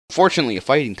fortunately a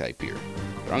fighting type here.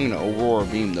 But I'm gonna Aurora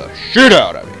Beam the shit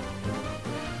out of it.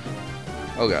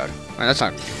 Oh god. Man, that's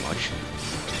not too much.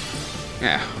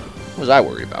 Yeah. What was I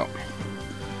worried about?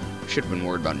 Should have been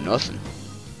worried about nothing.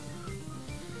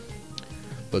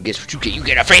 But guess what you get? You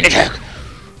get a faint attack!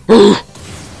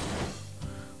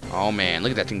 Oh man,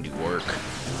 look at that thing do work.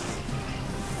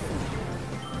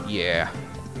 Yeah.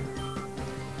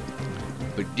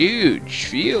 But dude,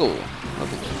 Shield,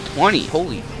 level 20,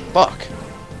 holy fuck.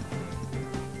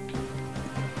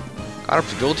 Got up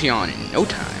to Jolteon in no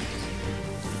time.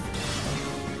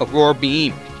 Aurora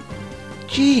Beam.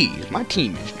 Jeez, my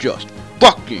team is just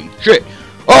fucking shit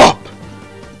up!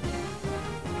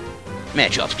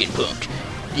 Matchup's getting pumped.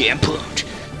 Yeah, I'm pumped.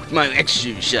 With my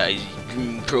exercise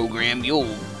program,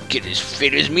 you'll get as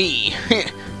fit as me.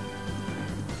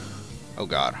 Oh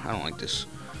god, I don't like this.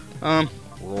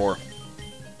 Roar.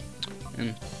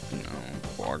 And,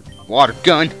 no, water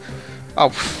gun. Oh,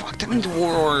 fuck, that means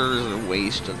Roar is a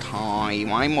waste of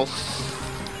time. I'm a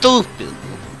stupid.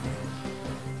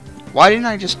 Why didn't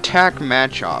I just attack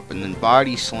Matchup and then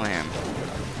body slam?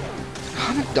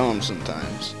 I'm dumb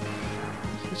sometimes.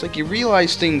 It's like you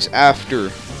realize things after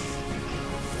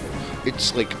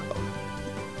it's like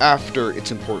after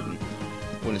it's important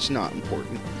when it's not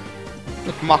important.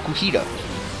 Look, Makuhita.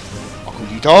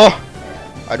 Makuhita,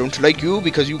 I don't like you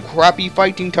because you crappy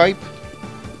fighting type.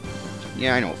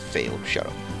 Yeah, I know it failed. Shut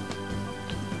up.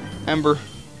 Ember.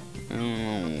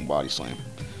 Oh, body slam.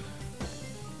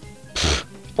 Pfft,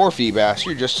 poor Feebas,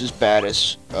 you're just as bad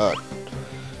as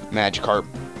Magikarp.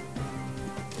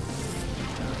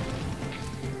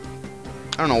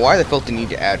 I don't know why they felt the need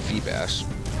to add Feebas.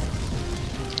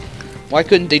 Why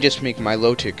couldn't they just make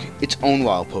Milotic its own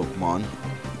wild Pokemon?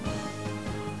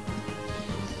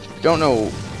 Don't know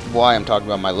why I'm talking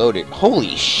about Milotic.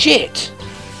 Holy shit!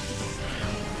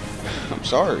 I'm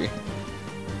sorry.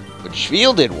 But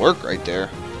Shield did work right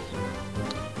there.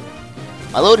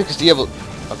 Milotic is the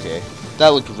okay, that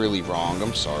looked really wrong.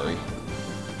 I'm sorry.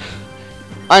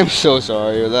 I'm so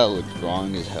sorry. That looked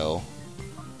wrong as hell.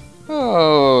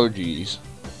 Oh, jeez.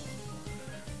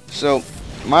 So,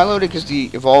 Milotic is the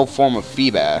evolved form of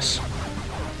Feebas.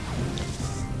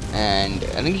 And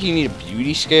I think you need a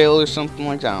beauty scale or something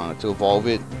like that, I don't know, to evolve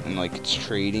it. And like it's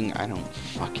trading. I don't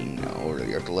fucking know. Or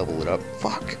you have to level it up.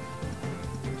 Fuck.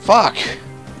 Fuck.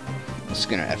 This is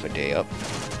gonna F a day up.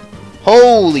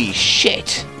 Holy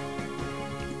shit.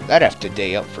 That F'd a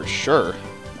day up for sure.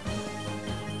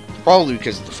 Probably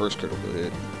because of the first critical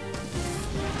hit.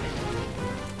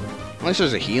 Unless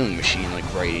there's a healing machine like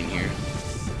right in here.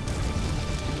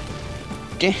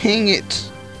 Dang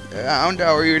it.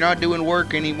 Houndour, you're not doing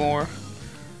work anymore.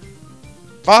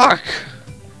 Fuck!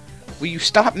 Will you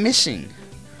stop missing?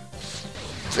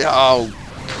 Oh,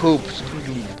 poop.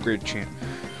 Great chance.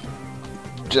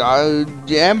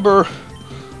 Ember.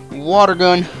 Water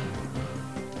gun.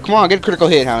 Come on, get a critical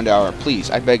hit, Houndour. Please,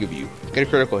 I beg of you. Get a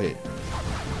critical hit.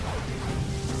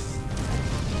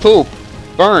 Poop.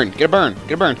 Burn. Get a burn.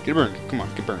 Get a burn. Get a burn. Come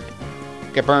on, get burned.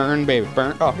 Get burned, baby.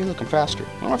 Burn. Oh, hey, look, I'm faster.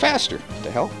 I'm faster. What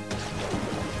the hell?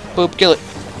 Boop, kill it.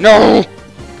 No!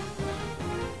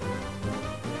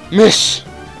 Miss!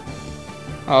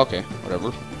 Oh, okay,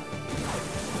 whatever.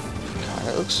 God,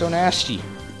 that looks so nasty.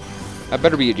 That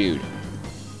better be a dude.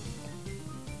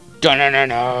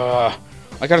 Dun-dun-dun-dun.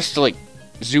 I gotta still, like,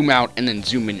 zoom out and then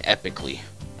zoom in epically.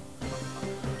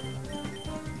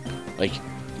 Like,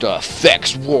 the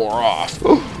effects wore off.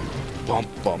 Bum,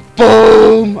 bum,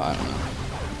 boom! I don't know.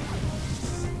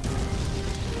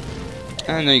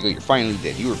 And there you go, you're finally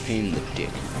dead. You were a pain in the dick.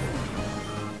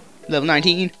 Level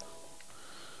 19.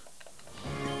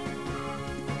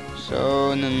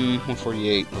 So, and then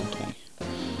 148, level 20.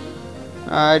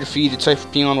 I defeated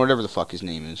Cypherpeon, whatever the fuck his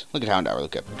name is. Look at Houndour,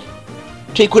 look epic.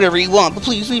 Take whatever you want, but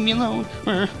please leave me alone.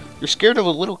 You're scared of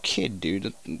a little kid,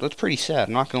 dude. That's pretty sad,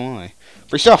 I'm not gonna lie.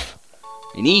 Free stuff!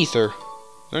 An ether. Is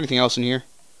there anything else in here?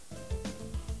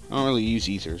 I don't really use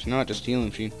ethers. Not just healing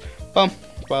machine. Bum,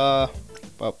 ba,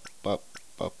 bup, bup.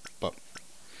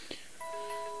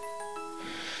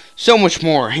 So much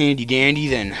more handy dandy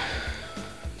than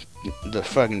the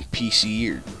fucking PC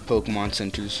or Pokemon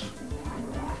centers.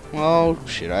 Well,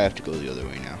 shit, I have to go the other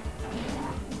way now.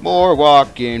 More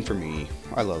walking for me.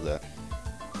 I love that.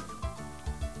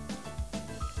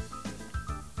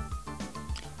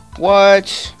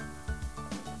 What?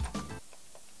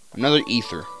 Another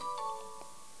ether.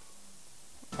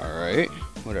 Alright,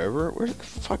 whatever. Where the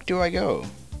fuck do I go?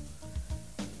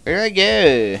 Where do I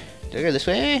go? Do I go this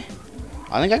way?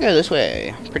 I think I go this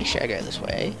way. I'm pretty sure I go this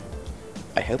way.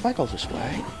 I hope I go this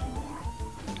way.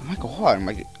 Oh my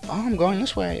god, oh, I'm going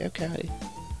this way, okay.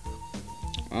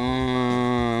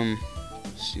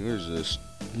 Where's this?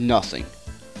 Nothing.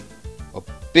 A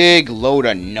big load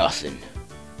of nothing.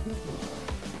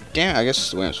 Damn, I guess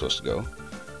that's the way I'm supposed to go.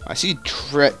 I see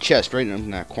chest right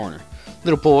in that corner.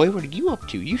 Little boy, what are you up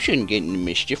to? You shouldn't get into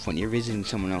mischief when you're visiting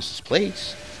someone else's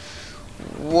place.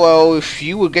 Well, if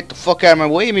you would get the fuck out of my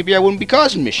way, maybe I wouldn't be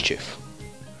causing mischief.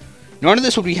 None of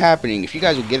this would be happening if you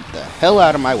guys would get the hell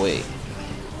out of my way.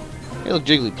 Hey, look,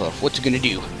 Jigglypuff, what's it gonna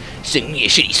do? Sing me a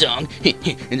shitty song,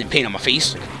 and then paint on my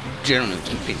face? I don't know,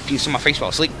 paint a piece on my face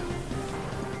while asleep.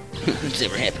 It's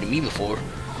never happened to me before.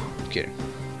 I'm kidding.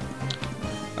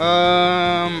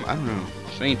 I don't know.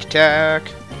 Faint attack.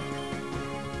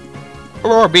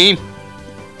 Aurora beam.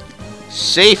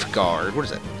 Safeguard. What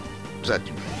is that? What does that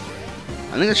do?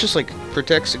 I think that's just like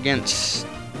protects against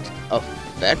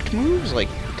effect moves, like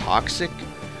toxic.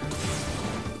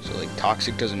 So like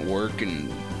toxic doesn't work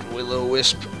in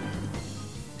Will-O-Wisp.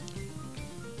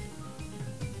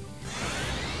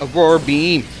 Aurora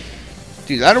beam.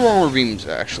 Dude, that Aurora beam's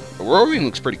actually Aurora beam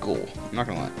looks pretty cool. I'm not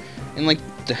gonna lie. And like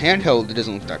the handheld, it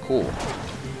doesn't look that cool.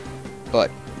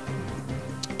 But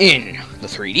in the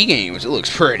 3D games, it looks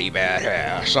pretty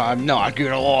badass. I'm not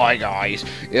gonna lie, guys.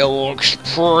 It looks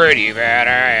pretty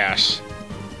badass.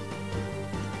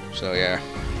 So yeah.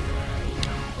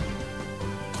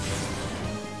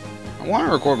 I want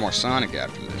to record more Sonic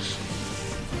after this,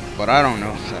 but I don't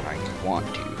know that I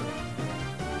want to.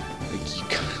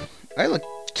 Like, I like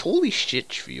holy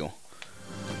shit, feel.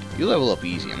 You level up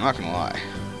easy. I'm not gonna lie.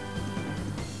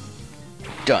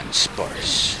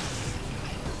 Dunsparce.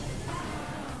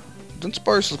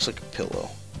 Dunsparce looks like a pillow.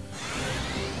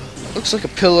 Looks like a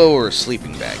pillow or a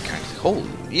sleeping bag, kind of. Holy,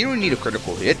 you don't need a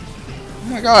critical hit. Oh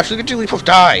my gosh, look at Jigglypuff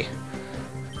die!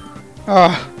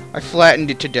 Ah, I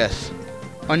flattened it to death.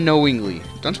 Unknowingly.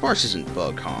 Dunsparce isn't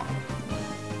bug, huh?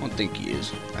 I don't think he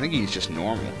is. I think he's just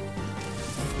normal.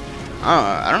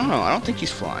 I don't know. I don't think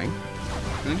he's flying.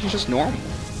 I think he's just normal.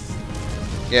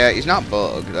 Yeah, he's not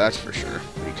bug, that's for sure.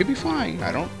 But he could be flying.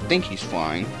 I don't think he's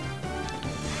flying.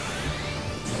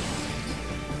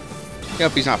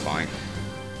 Yep, he's not flying.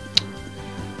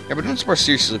 Yeah, but Dunsparce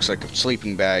seriously looks like a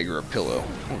sleeping bag or a pillow.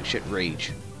 Holy shit,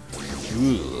 rage.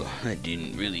 Ooh, that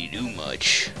didn't really do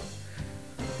much.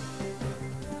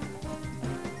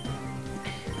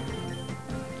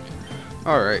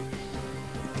 Alright.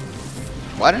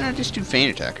 Why didn't I just do Feint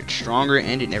Attack? It's stronger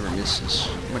and it never misses.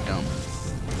 I'm a dumb.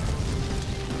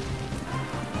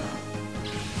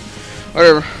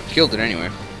 Whatever. Killed it anyway.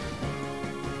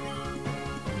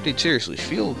 Dude, seriously,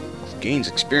 Field gains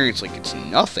experience like it's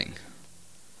nothing.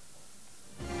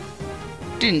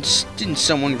 Didn't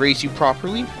someone raise you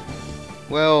properly?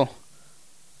 Well,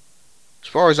 as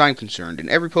far as I'm concerned, in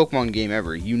every Pokemon game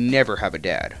ever, you never have a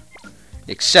dad.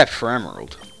 Except for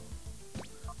Emerald.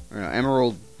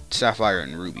 Emerald, Sapphire,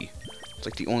 and Ruby. It's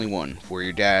like the only one where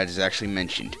your dad is actually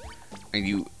mentioned. And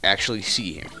you actually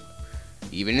see him.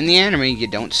 Even in the anime, you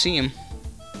don't see him.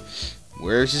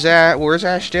 Where's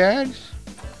Ash's dad?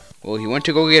 Well, he went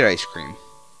to go get ice cream.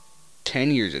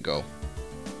 10 years ago.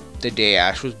 The day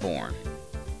Ash was born.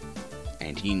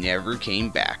 And he never came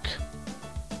back.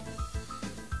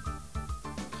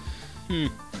 Am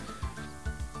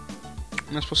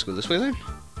I supposed to go this way then?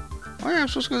 Oh yeah, I'm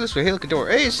supposed to go this way. Hey, look at the door.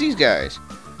 Hey, it's these guys.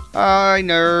 Hi,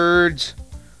 nerds.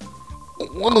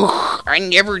 Whoa, I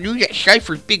never knew that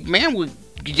Cypher's big man would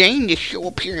deign to show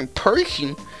up here in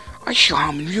person. I saw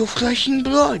him in real flesh and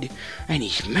blood, and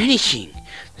he's menacing.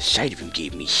 The sight of him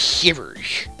gave me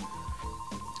shivers.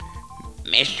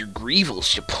 Master Greevil's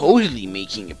supposedly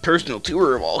making a personal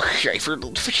tour of all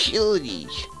Cypher's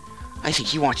facilities. I think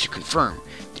he wants to confirm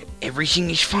that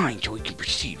everything is fine so he can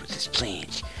proceed with his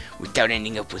plans without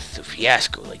ending up with a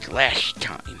fiasco like last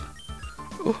time.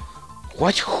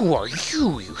 What? Who are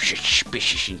you, you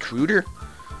suspicious intruder?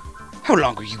 How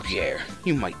long are you there?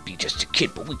 You might be just a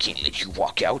kid, but we can't let you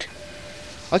walk out.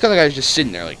 I like how the guy's just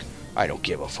sitting there like, I don't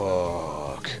give a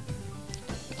fuck.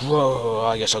 Whoa,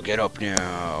 I guess I'll get up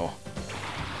now.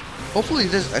 Hopefully I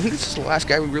think this is the last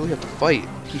guy we really have to fight.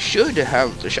 He should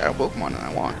have the Shadow Pokemon that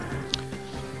I want.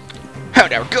 How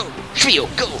now, go! Trio,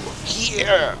 go!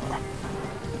 Yeah!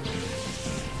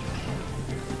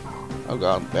 Oh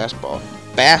god, Bass Bottle.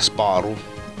 Bass Bottle.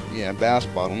 Yeah, Bass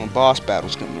Bottle. No, Boss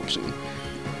Battle's coming up soon.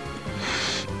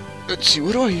 Let's see,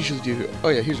 what do I usually do? Oh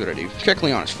yeah, here's what I do.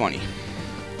 Kecleon is funny.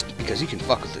 Because he can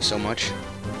fuck with it so much.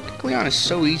 Kecleon is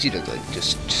so easy to, like,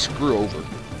 just screw over.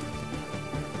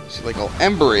 So, like, I'll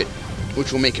Ember it,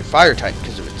 which will make it Fire type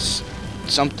because of its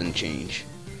something change.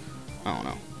 I don't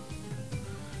know.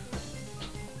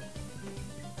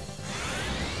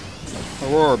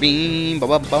 Aurora Beam,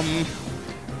 ba-ba-bum.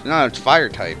 So now it's Fire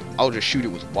type. I'll just shoot it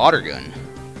with Water Gun.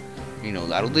 You know,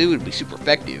 that'll do. It'll be super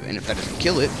effective. And if that doesn't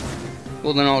kill it,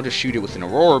 well, then I'll just shoot it with an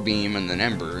Aurora Beam and then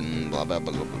Ember and blah, blah,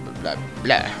 blah, blah, blah, blah,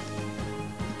 blah.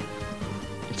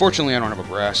 Unfortunately, I don't have a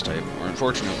grass type. Or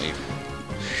unfortunately,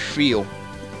 Feel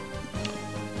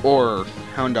or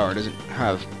Houndour doesn't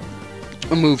have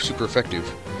a move super effective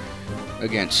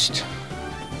against,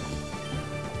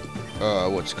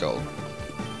 what's it called?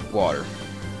 Water.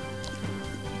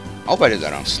 I hope I did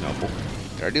that on Snubbull.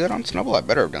 Did I do that on Snubbull? I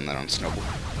better have done that on Snubbull.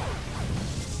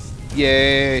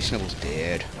 Yay, Snubbull's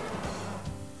dead.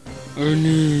 Oh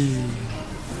no.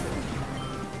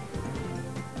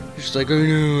 Just like, oh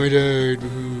no, I died.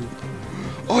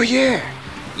 Oh yeah!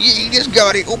 Yeah, you just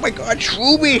got it! Oh my god,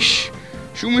 Shroomish!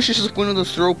 Shroomish is like one of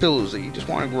those throw pillows that you just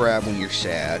want to grab when you're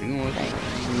sad. You know, like,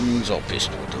 oh, all pissed.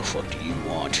 What the fuck do you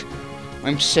want?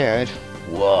 I'm sad.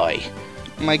 Why?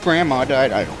 My grandma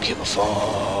died. I don't give a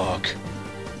fuck.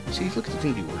 See, look at the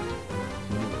thing do work.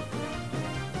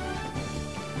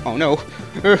 Oh no.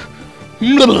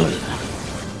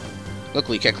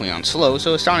 Luckily, Kecleon's slow,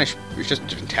 so Astonish is just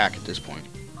an attack at this point.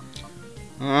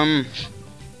 I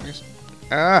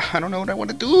don't know what I want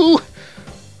to do.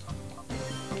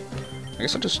 I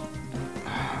guess I'll just,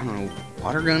 I don't know,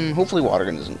 Water Gun? Hopefully Water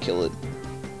Gun doesn't kill it.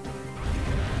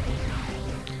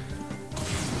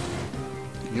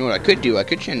 You know what I could do? I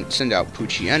could send out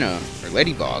Poochyena or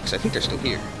Ladybogs. I think they're still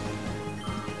here.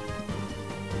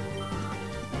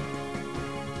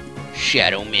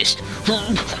 Shadow Mist.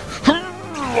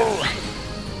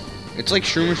 It's like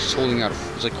Shroomish is holding out.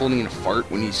 It's like holding in a fart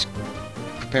when he's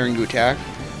preparing to attack,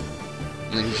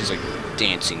 and then he's just like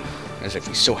dancing as if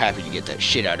he's so happy to get that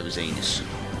shit out of his anus.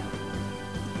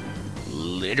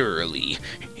 Literally.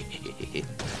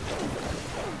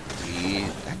 Yeah,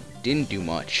 that didn't do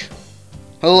much.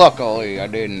 Luckily, I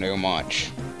didn't do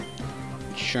much.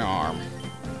 Charm.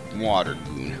 Water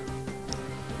Goon.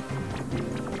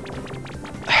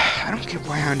 I don't get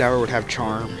why Houndour would have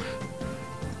Charm.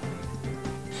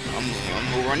 I'm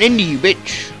gonna run into you,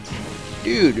 bitch.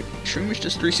 Dude, Shroomish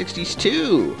does 360s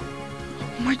too.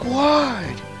 Oh my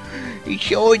god. He's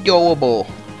so adorable.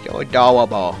 So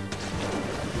adorable.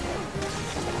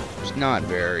 It's not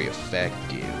very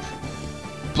effective.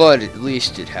 But at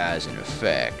least it has an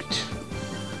effect.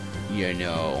 You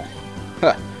know.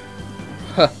 Huh.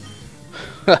 Huh.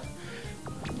 Huh.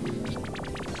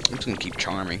 I'm just gonna keep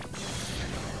charming.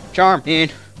 Charm, man.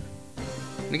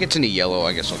 When it gets into yellow,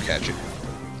 I guess I'll catch it.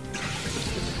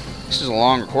 This is a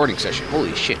long recording session.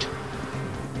 Holy shit.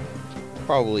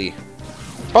 Probably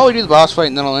do the boss fight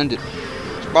and then I'll end it.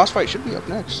 The boss fight should be up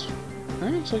next.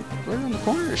 Right? It's like right around the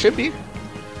corner. It should be.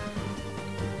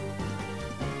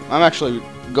 I'm actually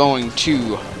going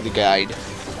to the guide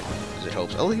because it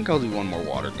helps. I think I'll do one more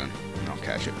Water Gun and I'll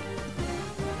catch it.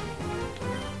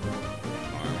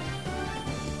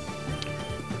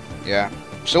 Yeah.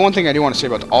 So one thing I do want to say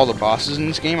about all the bosses in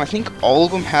this game, I think all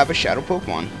of them have a shadow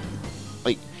Pokemon.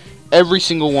 Like, every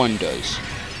single one does.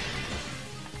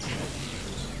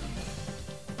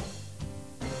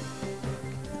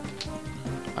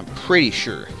 I'm pretty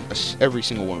sure every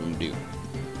single one of them do.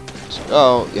 So,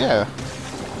 oh, yeah.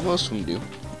 Most of them do.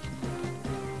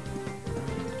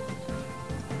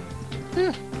 Yeah,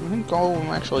 I think all of them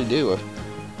actually do.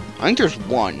 I think there's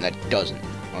one that doesn't.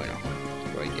 Oh,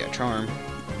 no. Right, yeah, Charm.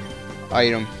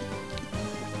 Item.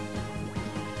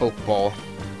 Pokeball.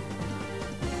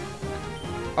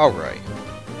 Alright.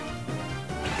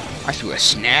 I threw a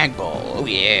snag ball. Oh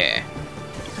yeah.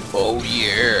 Oh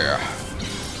yeah.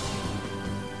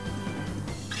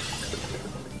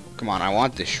 Come on, I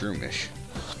want this Shroomish.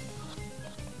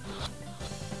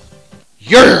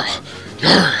 Yeah!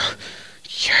 Yeah!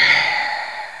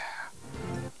 Yeah!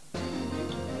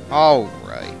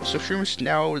 Alright, so Shroomish is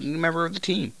now a member of the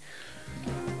team.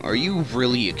 Are you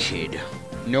really a kid?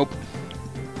 Nope.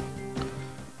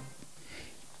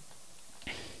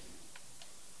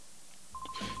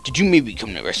 Did you maybe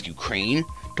come to rescue Crane?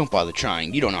 Don't bother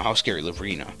trying. You don't know how scary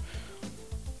Lavrina.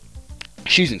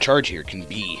 She's in charge here, can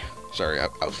be. Sorry, I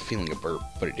was feeling a burp,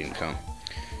 but it didn't come.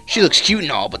 She looks cute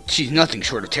and all, but she's nothing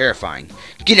short of terrifying.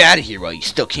 Get out of here while you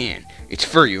still can. It's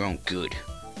for your own good.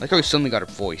 Like how he suddenly got a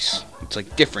voice. It's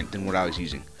like different than what I was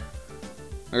using.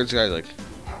 This guy's like,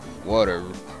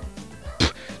 whatever.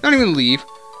 Not even leave.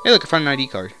 Hey, look, I found an ID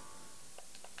card.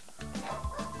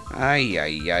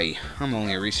 Ay. I'm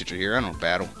only a researcher here. I don't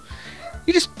battle.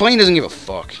 He just plain doesn't give a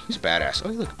fuck. He's a badass. Oh,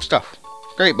 look, stuff.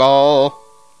 Great ball.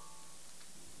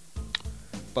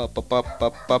 Let's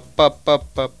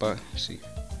see.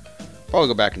 Probably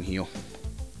go back and heal.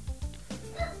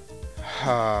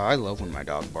 I love when my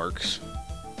dog barks.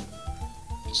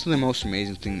 It's the most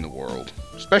amazing thing in the world.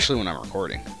 Especially when I'm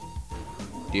recording.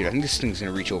 Dude, I think this thing's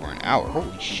gonna reach over an hour.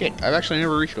 Holy shit, I've actually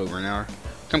never reached over an hour.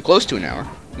 Come close to an hour.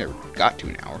 Never got to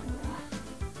an hour.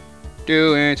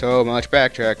 Doing so much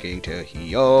backtracking to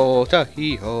heal, to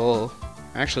heal.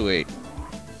 Actually, wait.